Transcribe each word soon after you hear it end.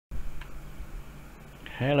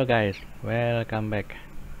Hello guys, welcome back.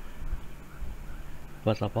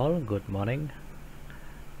 First of all, good morning,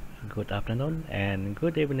 good afternoon, and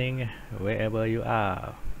good evening wherever you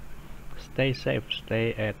are. Stay safe,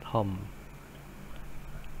 stay at home.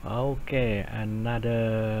 Okay,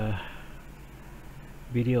 another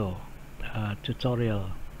video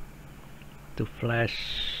tutorial to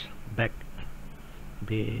flash back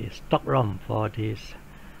the stock ROM for this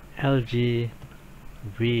LG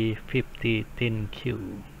V50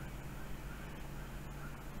 ThinQ.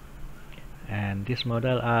 And this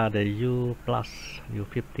model are the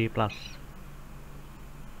U50 plus.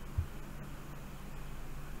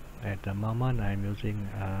 At the moment I'm using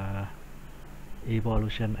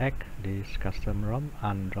Evolution X, this custom ROM,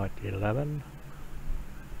 Android 11.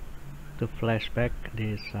 To flash back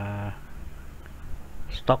this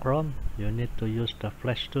stock ROM, you need to use the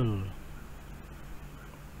flash tool.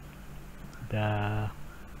 The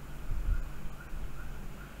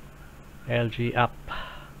LGUP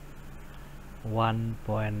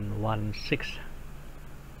 1.16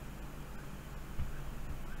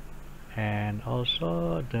 and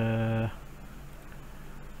also the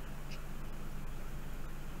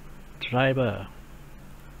driver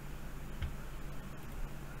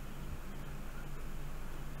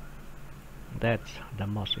that's the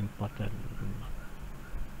most important.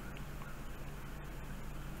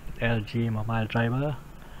 LG mobile driver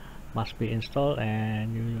must be installed,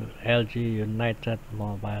 and LG United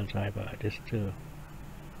mobile driver, this too.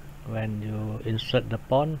 When you insert the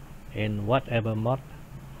pawn in whatever mode,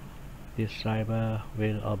 this driver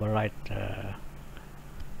will override the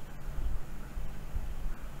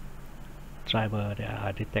driver they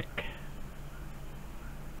are detect.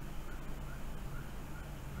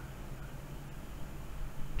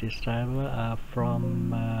 This driver are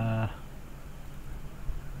from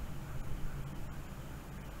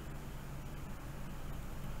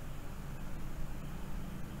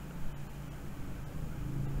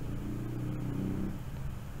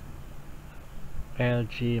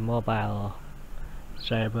LG mobile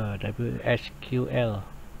driver WHQL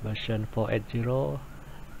version 480. You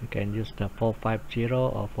can use the 450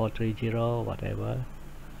 or 430, whatever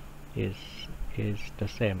is the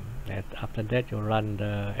same. And after that you run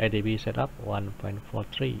the ADB setup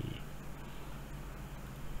 1.43.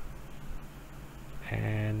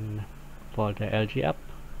 And for the LGUP,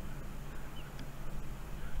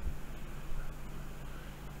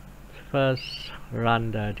 first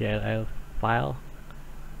run the DLL file.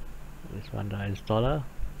 This one, the installer,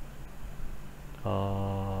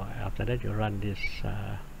 or after that you run this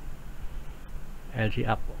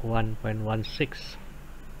LGUP 1.16.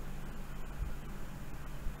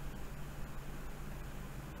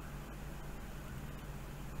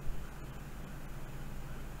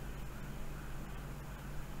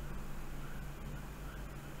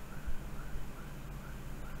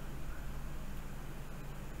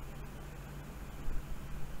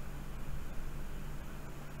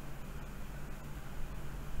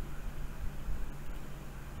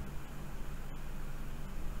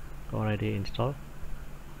 Already installed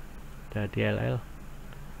the DLL.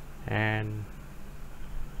 And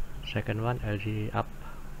second one, LGUP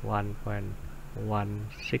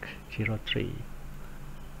 1.1603.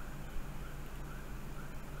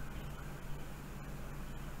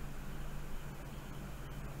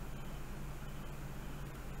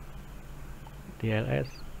 DLS,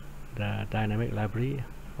 the dynamic library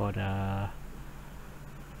for the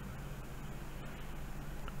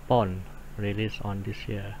pawn released on this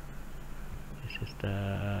year. This is the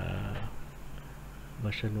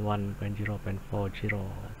version 1.0.40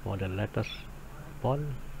 for the latest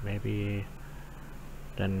pawn. Maybe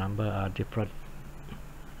the number are different.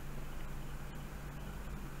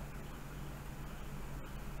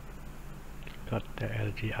 Got the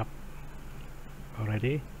LGUP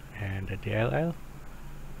already, and the DLL,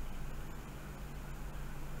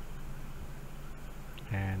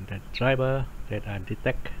 and the driver that are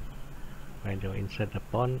detect when you insert the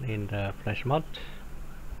pawn in the flash mode.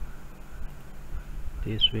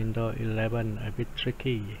 This Windows 11 a bit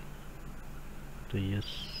tricky to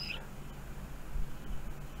use.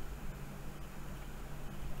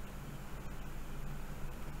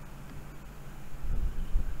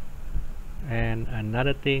 And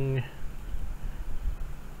another thing,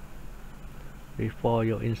 before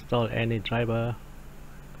you install any driver,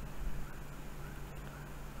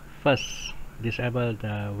 first disable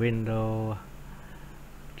the Windows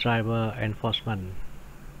driver enforcement.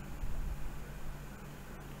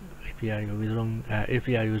 If you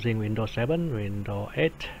are using Windows 7, Windows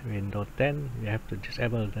 8, Windows 10, you have to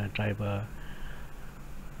disable the driver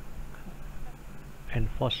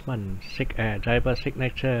enforcement, driver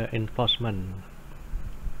signature enforcement.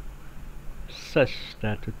 Search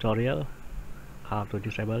the tutorial how to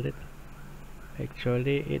disable it.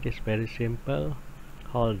 Actually it is very simple.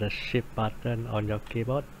 Hold the shift button on your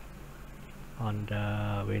keyboard on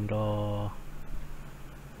the window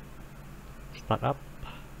startup,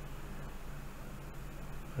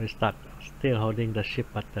 restart, still holding the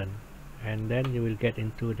shift button, and then you will get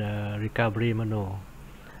into the recovery menu.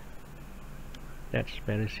 That's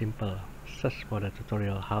very simple. Search for the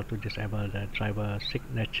tutorial how to disable the driver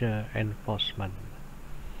signature enforcement,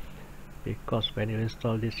 because when you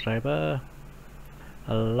install this driver,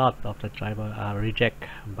 a lot of the driver are rejected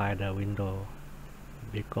by the window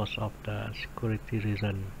because of the security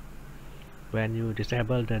reason. When you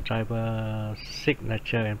disable the driver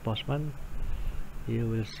signature enforcement, you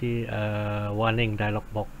will see a warning dialog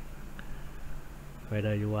box.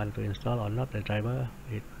 Whether you want to install or not the driver,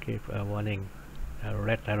 it gives a warning, a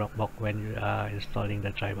red dialog box when you are installing the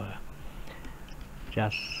driver.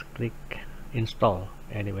 Just click install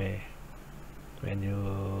anyway when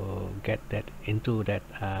you get that into that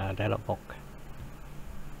dialog box.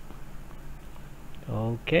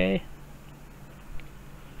 Okay,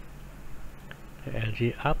 the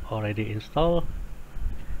LGUP already installed,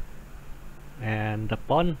 and the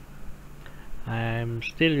phone, I'm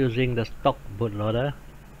still using the stock bootloader,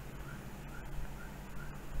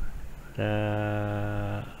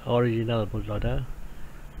 the original bootloader.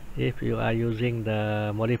 If you are using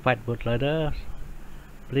the modified bootloader,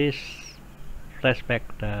 please flashback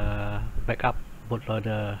the backup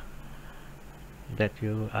bootloader that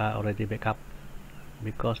you are already backup,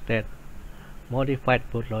 because that modified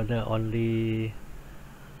bootloader only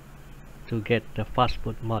to get the fast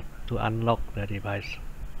boot mode to unlock the device.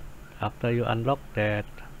 After you unlock that,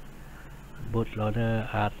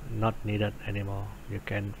 bootloader are not needed anymore. You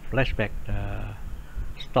can flashback the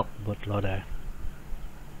stock bootloader.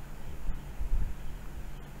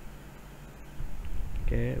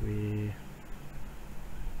 Okay, we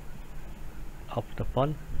off the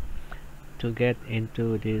phone to get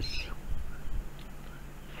into this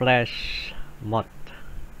flash mode.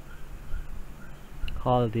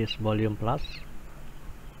 Hold this volume plus,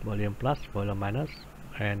 volume minus,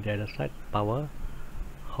 and the other side power.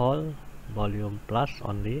 Hold volume plus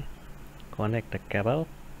only, connect the cable.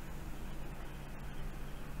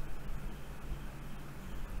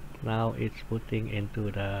 Now it's putting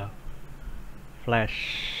into the flash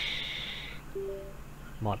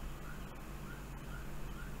mode.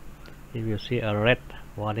 If you see a red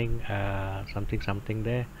warning, something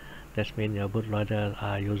there, that means your bootloader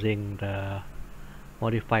are using the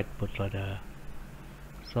modified bootloader.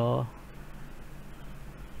 So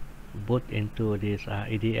boot into this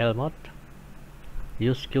EDL mode.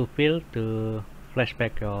 Use Q field to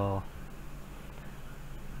flashback your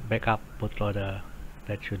backup bootloader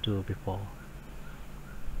that you do before.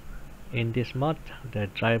 In this mode, the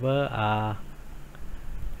driver are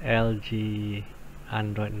LG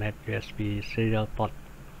Android Net USB serial port.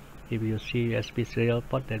 If you see USB serial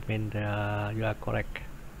port, that means you are correct.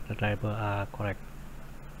 The driver are correct.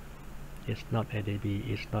 It's not ADB,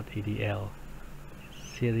 it's not EDL.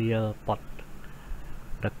 It's serial port.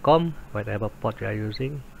 The COM, whatever port you are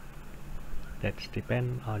using, that's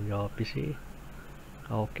depend on your PC.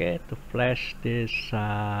 Okay, to flash this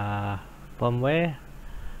firmware,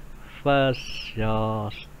 first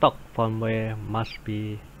your stock firmware must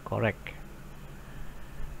be correct,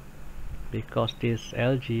 because this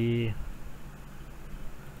LG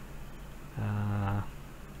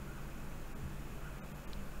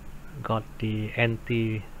got the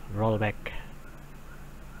anti-rollback.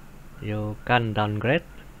 You can downgrade,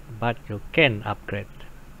 but you can upgrade.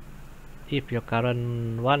 If your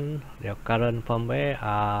current firmware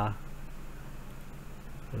are,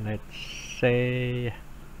 let's say,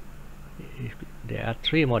 if there are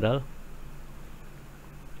 3 models.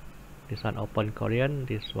 This one Open Korean,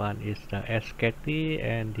 this one is the SKT,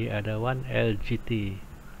 and the other one LGT.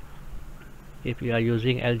 If you are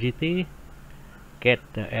using LGT, get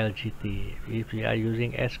the LGT. If you are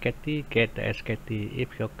using SKT, get the SKT.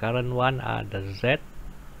 If your current one are the Z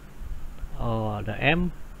or the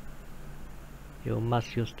M, you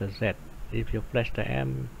must use the Z. If you flash the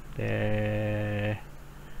M, they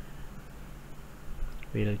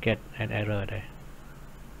will get an error there.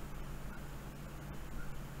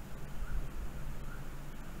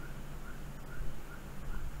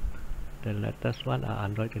 The latest one are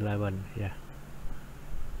Android 11. Yeah,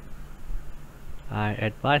 I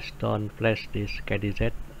advise don't flash this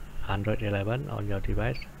KDZ Android 11 on your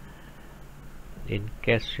device. In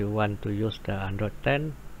case you want to use the Android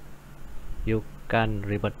 10, you can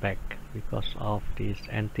revert back because of this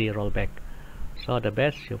anti-rollback. So the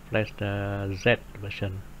best you flash the Z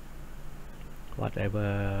version,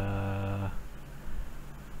 whatever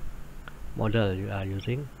model you are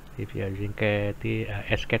using. If you are using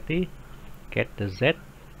SKT, get the Z,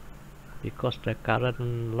 because the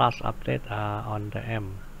current last update are on the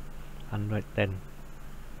M Android 10.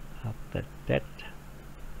 After that,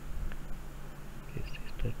 this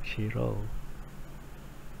is the 0.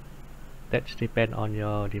 That depends on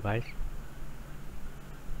your device.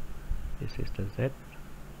 This is the Z.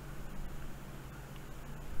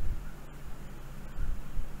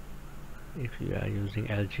 If you are using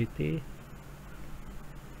LGT,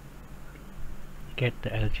 get the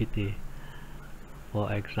LGT.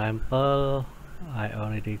 For example, I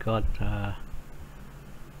already got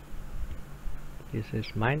this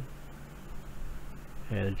is mine,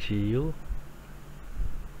 LGU,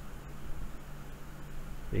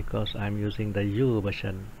 because I'm using the U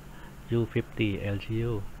version, U50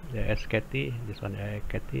 LGU, the SKT, this one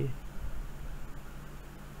SKT.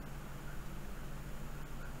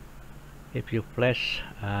 If you flash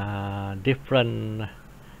different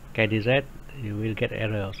KDZ, you will get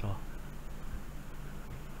error also.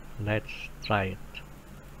 Let's try it.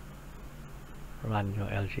 Run your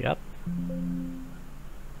LGUP.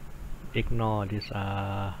 Ignore this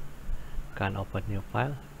can't open new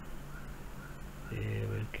file. You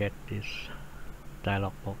will get this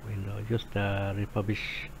dialog box window. Use the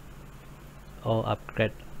refurbish or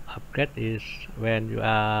upgrade. Upgrade is when you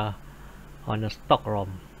are on a stock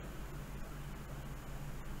ROM.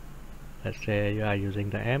 Let's say you are using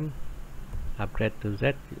the M, upgrade to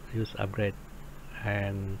Z, use upgrade.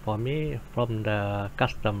 And for me, from the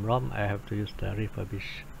custom ROM, I have to use the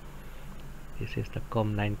refurbish. This is the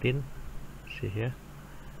COM19. See here,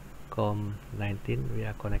 COM19. We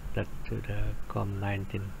are connected to the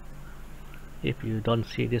COM19. If you don't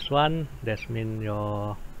see this one, that means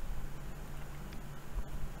you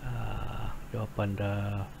open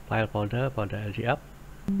the file folder for the LGUP,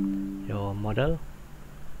 your model,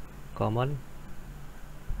 common.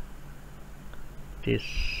 This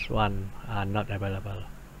one are not available.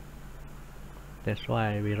 That's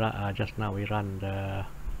why we run just now we run the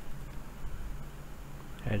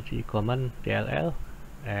LG command DLL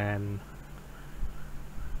and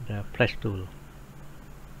the flash tool.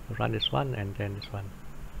 Run this one and then this one.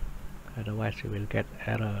 Otherwise you will get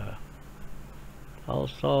error.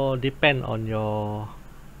 Also depend on your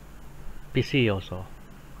PC also.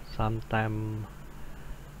 Sometimes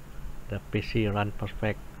the PC run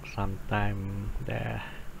perfect, sometimes they're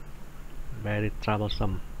very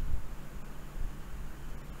troublesome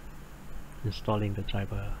installing the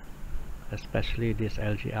driver, especially this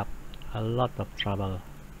LGUP, a lot of trouble.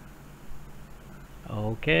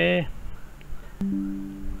 Okay,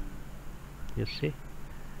 you see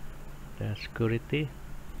the security.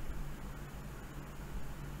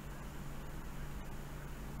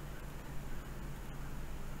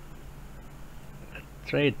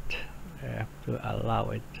 Thread, I have to allow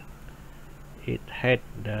it. It had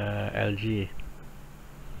the LG.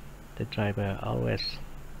 The driver always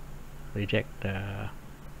reject the.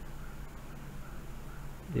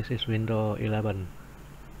 This is Windows 11.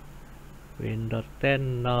 Windows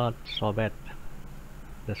 10 not so bad.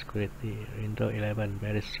 The security. Windows 11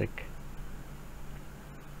 very strict.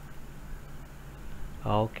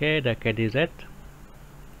 Okay, the KDZ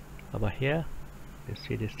over here. You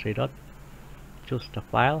see this three dot. Choose the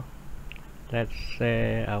file. Let's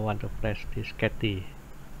say I want to flash this KT.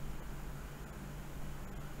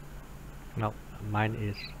 No, mine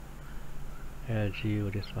is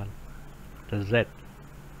LGU, this one, the Z.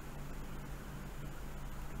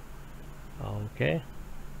 Okay,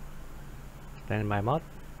 standby mode,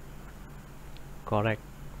 correct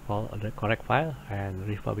for the correct file and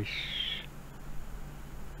refurbish.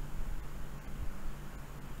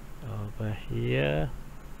 Over here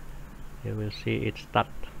you will see it start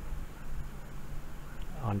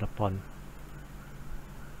on the phone.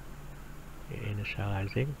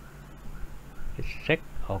 Initializing, it's checked.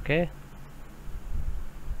 Okay,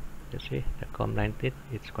 you see the COM19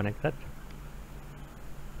 it's connected.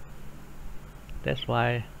 That's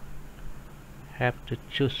why have to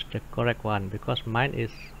choose the correct one, because mine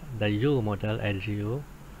is the U model LGU.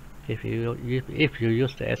 If you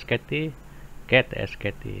use the SKT, get the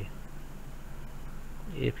SKT.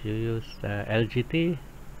 If you use the LGT,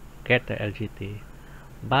 get the LGT,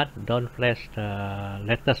 but don't flash the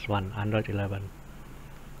latest one, Android 11.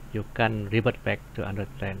 You can revert back to Android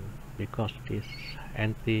 10 because this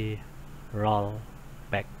anti-roll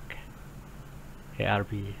back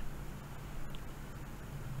ARB.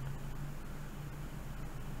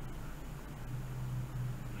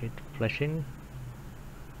 flashing.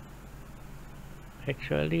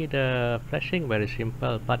 Actually the flashing very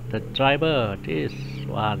simple, but the driver, this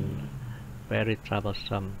one very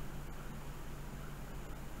troublesome.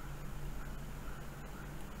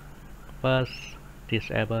 First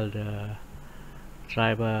disable the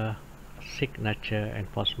driver signature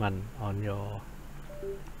enforcement on your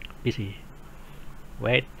PC.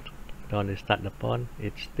 Wait, don't restart the phone,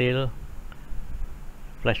 it's still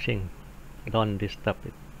flashing, don't disturb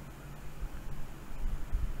it.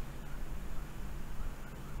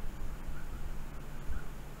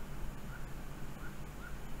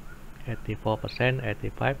 %,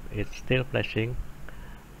 85, it's still flashing,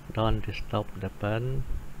 don't disturb the phone.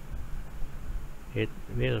 It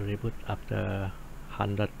will reboot after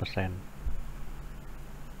 100%.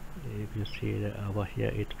 If you see over here,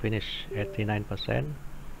 it finished 89%.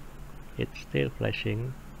 It's still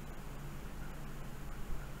flashing.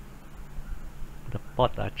 The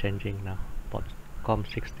port are changing now. Port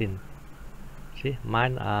COM16. See,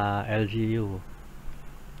 mine are LGU.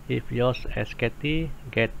 If yours SKT,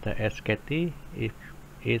 get the SKT. If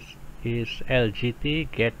it is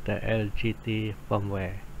LGT, get the LGT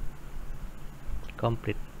firmware.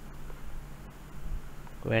 Complete.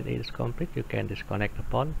 When it is complete, you can disconnect the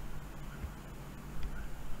phone.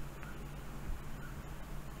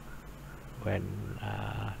 When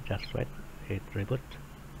just wait, it reboot.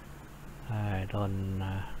 I don't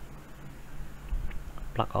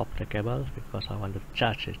plug off the cable because I want to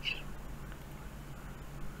charge it.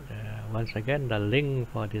 Once again, the link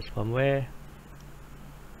for this firmware.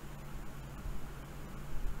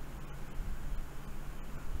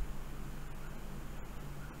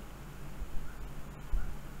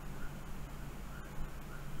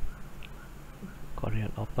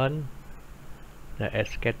 Korean open, the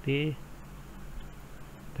SKT,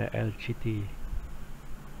 the LGT.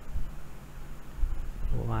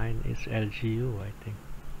 Mine is LGU, I think.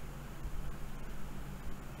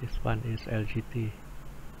 This one is LGT.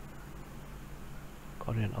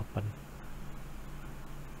 Korean open.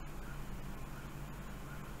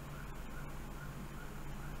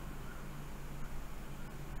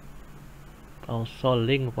 Also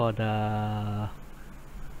link for the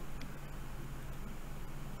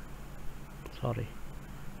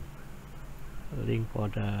link for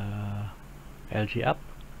the LGUP.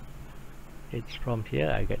 It's from here,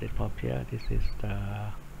 I get it from here. This is the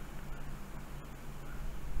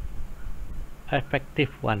effective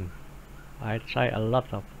one. I try a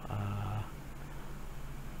lot of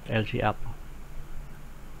LGUP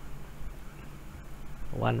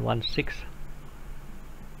 116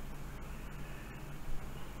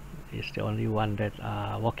 is the only one that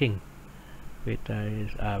are working with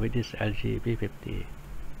this LG V50.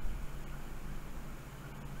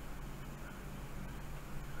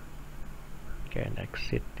 Can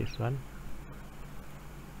exit this one.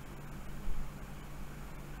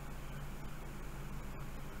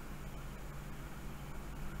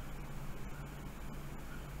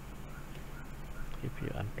 If you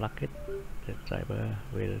unplug it, the driver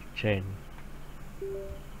will change.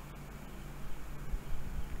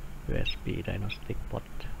 USB diagnostic port,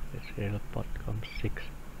 the serial port COM6.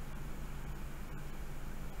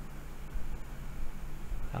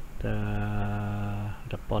 After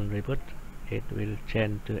the phone reboot, it will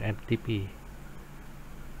change to MTP.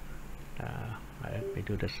 Let me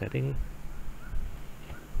do the setting.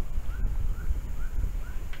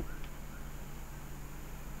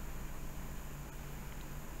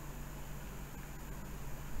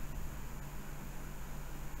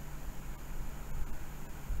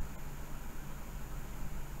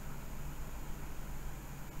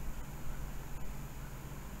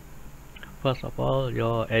 First of all,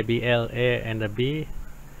 your ABL A and the B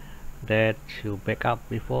that you back up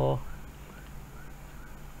before,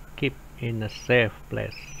 keep in a safe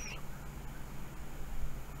place.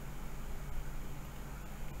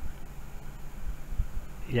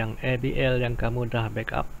 Yang ABL yang kamu dah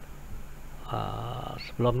backup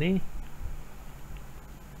sebelum ni,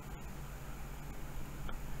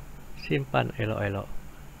 simpan elok-elok.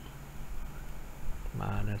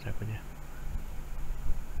 Mana saya punya?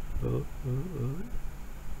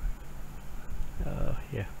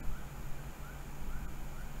 Yeah.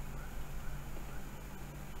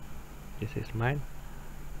 This is mine,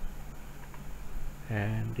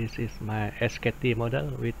 and this is my SKT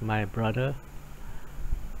model with my brother.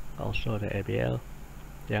 Also the ABL.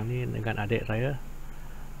 Yang ni dengan adik saya.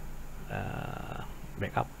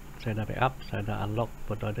 Backup. Saya dah backup, saya dah unlock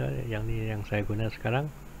bootloader. Yang ni yang saya guna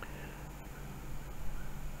sekarang.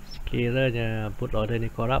 Sekiranya bootloader ni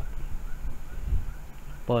corrupt,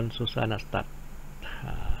 phone susah nak start.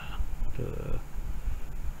 Okay.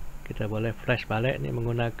 kita boleh flash balik ni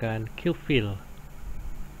menggunakan Qfill.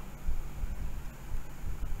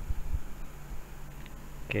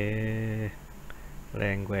 Oke,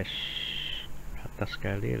 language atas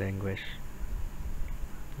sekali, language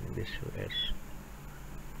English US.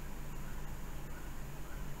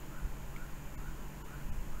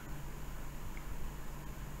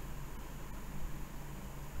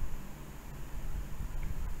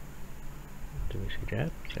 Let me see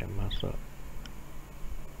that. Saya masuk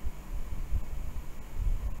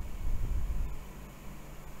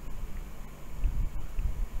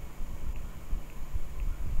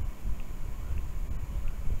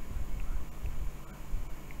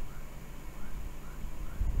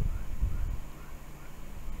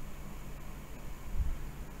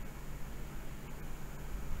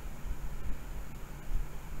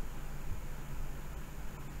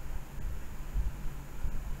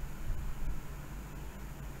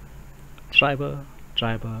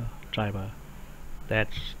driver.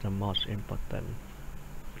 That's the most important.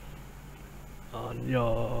 On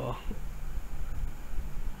your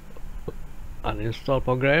uninstall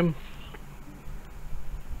program,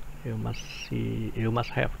 you must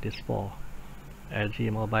have this four: LG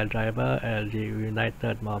mobile driver, LG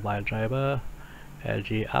United mobile driver,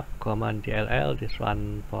 LGUP command DLL. This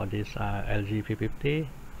one for this LG V50.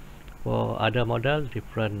 For other model,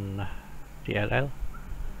 different DLL.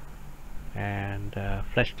 And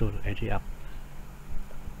flash tool LGUP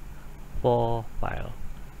 4 file.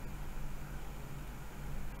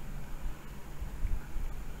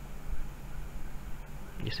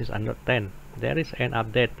 This is Android 10. There is an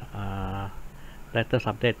update, latest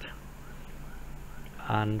update,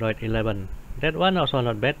 Android 11. That one also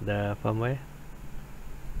not bad, the firmware,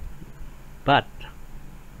 but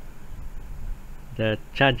the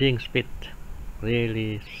charging speed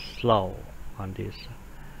really slow on this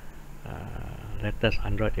latest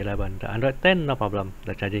Android 11. The Android 10 no problem,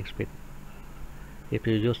 the charging speed. If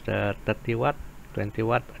you use the 30 watt 20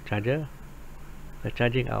 watt charger, the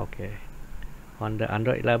charging are okay. On the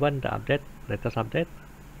Android 11, the update, latest update,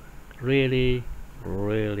 really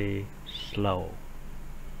slow.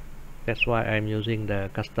 That's why I'm using the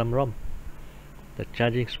custom ROM. The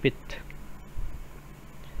charging speed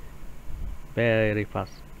very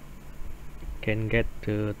fast, can get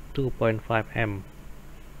to 2.5 amp,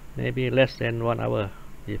 maybe less than 1 hour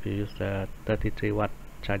if you use the 33 watt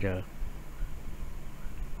charger.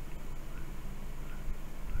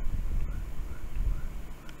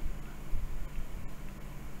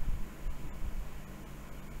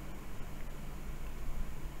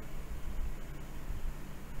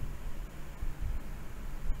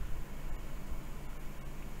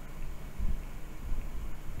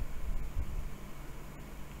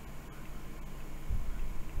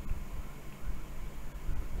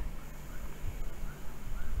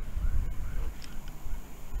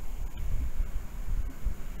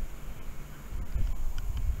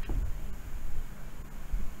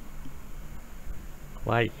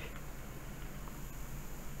 Why?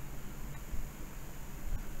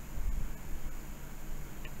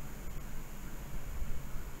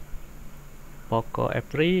 Poco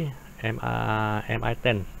F3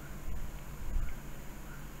 MI10,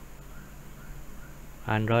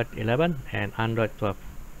 Android 11 and Android 12.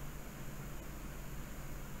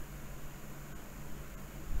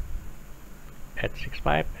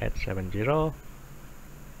 H65, H70.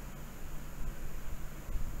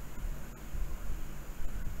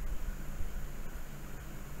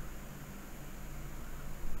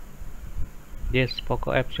 This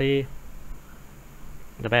Poco F3,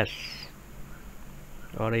 the best.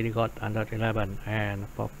 Already got Android 11, and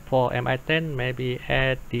for MI10 maybe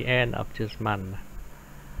at the end of this month.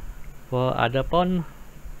 For other phone,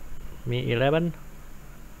 Mi 11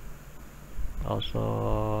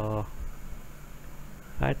 also,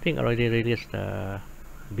 I think already released the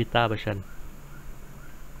beta version.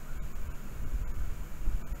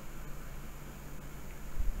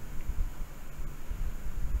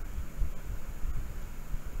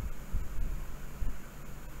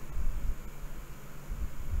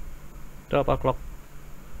 Twelve o'clock.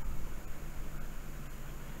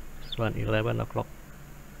 This one 11 o'clock.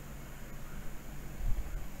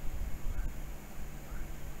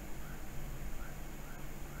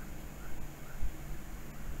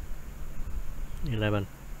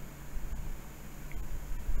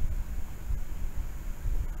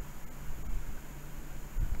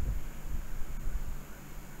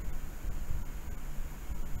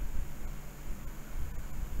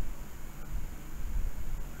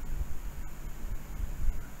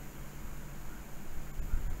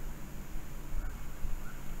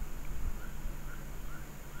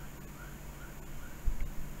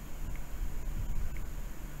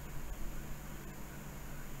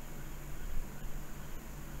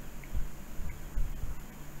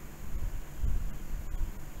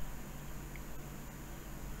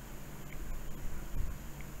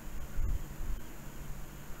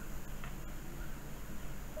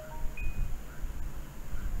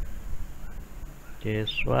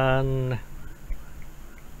 This one,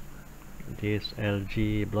 this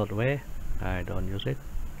LG Broadway, I don't use it.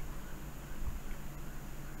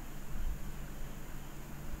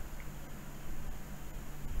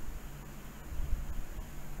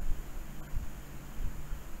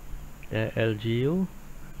 The LGU,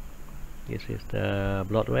 this is the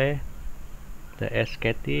Broadway. The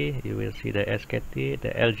SKT, you will see the SKT. The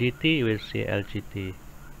LGT, you will see LGT.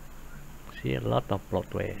 See a lot of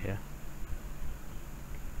Broadway here.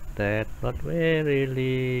 That Broadway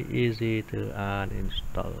really easy to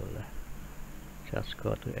uninstall. Just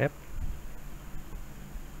go to app.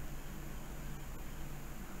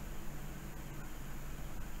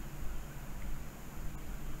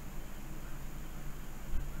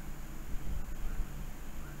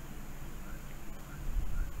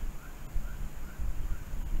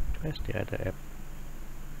 Where's the other app?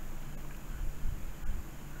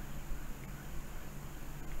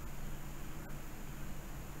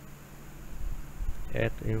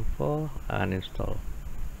 Add info, uninstall.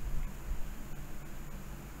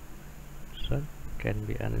 So can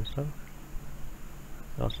be uninstalled.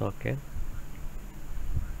 Also can.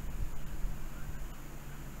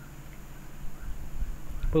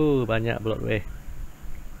 Banyak Broadway.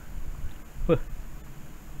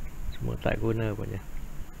 Semua tak guna punya.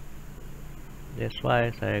 That's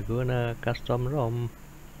why saya guna custom ROM.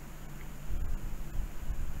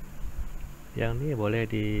 Yang ni boleh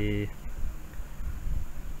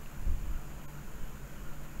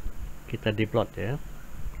kita deploy ya.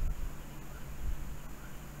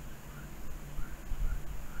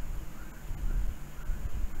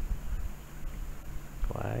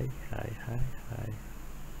 Hai.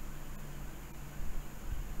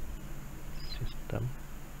 System.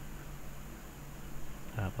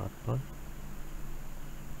 About phone.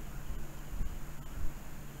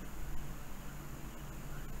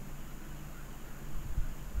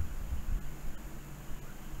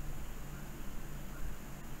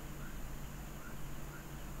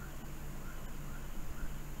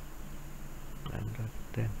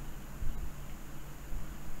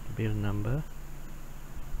 Bill number,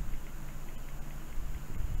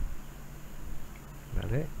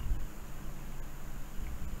 balik,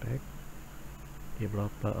 back,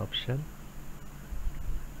 developer option,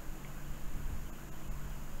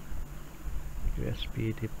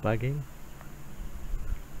 USB debugging.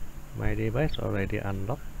 My device already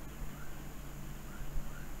unlocked.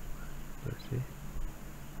 Let's see,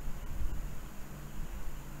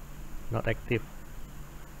 not active.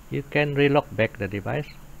 You can relock back the device.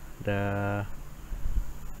 The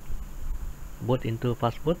boot into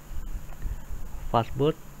fastboot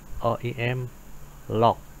OEM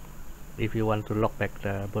lock if you want to lock back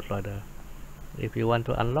the bootloader. If you want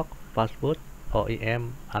to unlock fastboot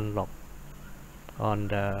OEM unlock on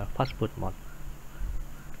the fastboot mode.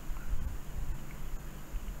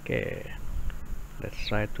 Okay, let's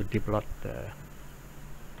try to deploy the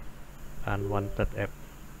unwanted app.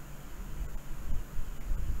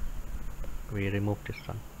 We remove this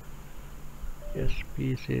one.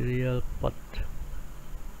 USB serial port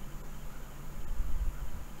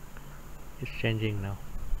is changing now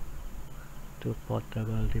to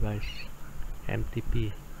portable device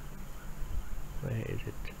MTP. Where is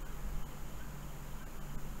it?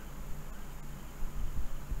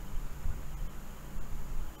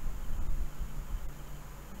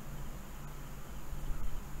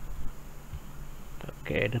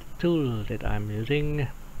 Okay, the tool that I'm using,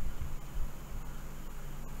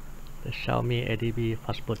 the Xiaomi ADB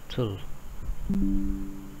fastboot tool.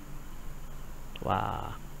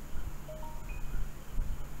 Wow,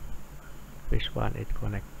 which one it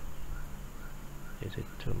connect? Is it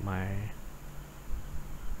to my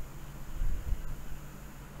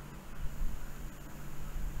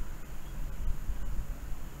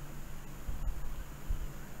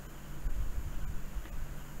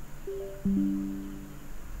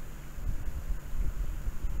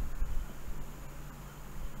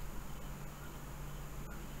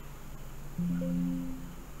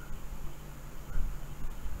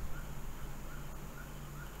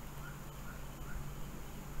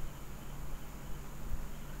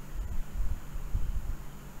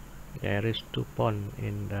there is 2 pons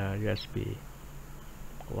in the USB.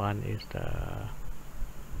 One is the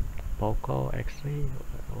Poco X3,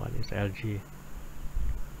 one is LG.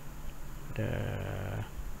 The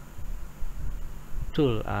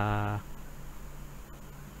tool are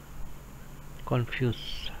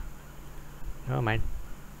confused. Never mind.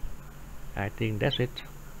 I think that's it.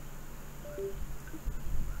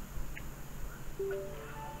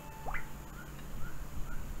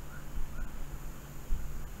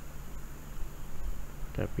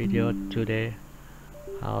 The video today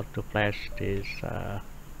how to flash this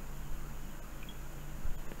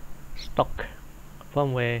stock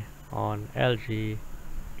firmware on LG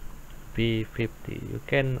V50. You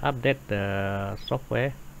can update the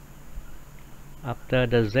software. After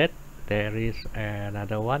the Z there is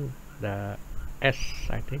another one, the S,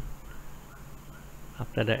 I think.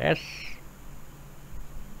 After the S,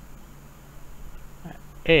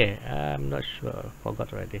 A, I'm not sure,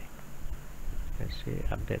 forgot already. Let's see,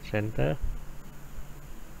 update center.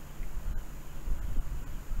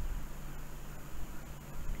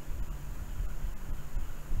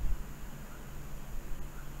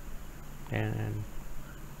 And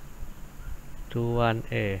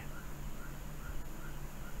 21A.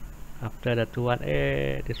 After the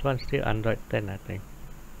 21A, this one still Android 10, I think.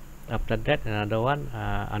 After that, another one,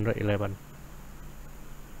 Android 11.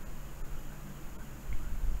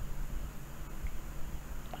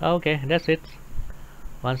 Okay, that's it.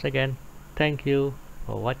 Once again, thank you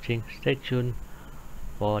for watching. Stay tuned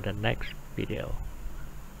for the next video.